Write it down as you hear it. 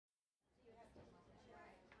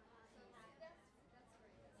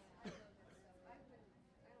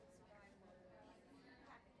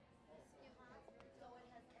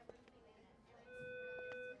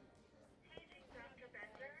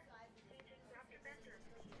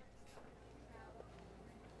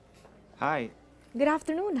Hi. Good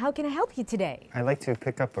afternoon. How can I help you today? I'd like to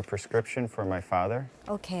pick up a prescription for my father,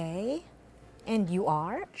 Okay. And you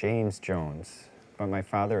are? James Jones. But my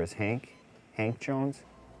father is Hank Jones.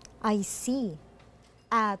 I see.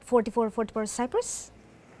 At 4444 Cypress?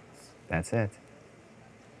 That's it.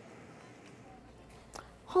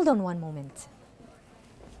 Hold on one moment.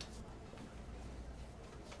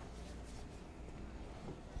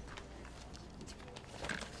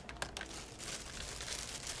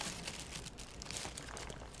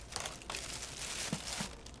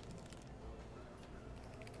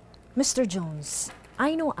 Mr. Jones,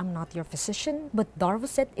 I know I'm not your physician, but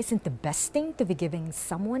Darvocet isn't the best thing to be giving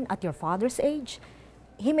someone at your father's age.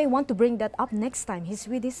 He may want to bring that up next time he's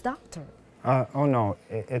with his doctor. Oh no,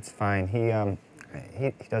 it's fine. He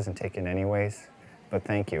doesn't take it anyways, but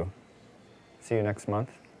thank you. See you next month.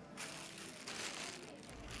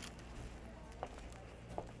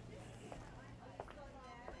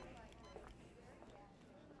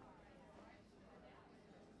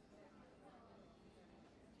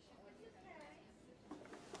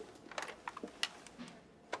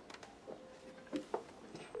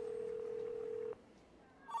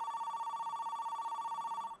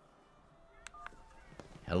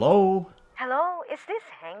 Hello? Hello, is this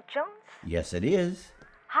Hank Jones? Yes, it is.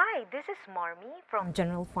 Hi, this is Marmy from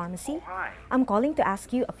General Pharmacy. Hi. I'm calling to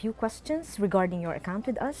ask you a few questions regarding your account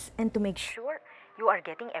with us and to make sure you are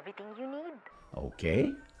getting everything you need.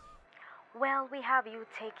 Okay. Well, we have you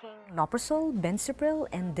taking Lopersol, Benzapril,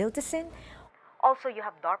 and Diltiazem. Also, you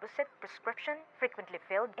have Darvocet prescription frequently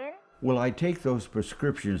filled in. Well, I take those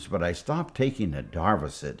prescriptions, but I stopped taking the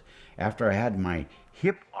Darvocet after I had my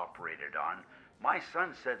hip operated on. My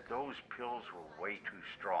son said those pills were way too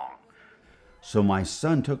strong. So my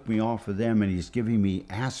son took me off of them, and he's giving me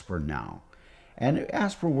aspirin now. And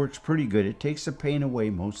aspirin works pretty good. It takes the pain away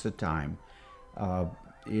most of the time.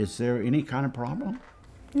 Is there any kind of problem?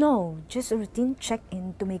 No, just a routine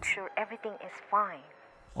check-in to make sure everything is fine.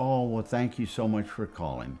 Oh, well, thank you so much for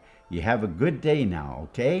calling. You have a good day now,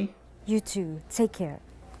 okay? You too. Take care.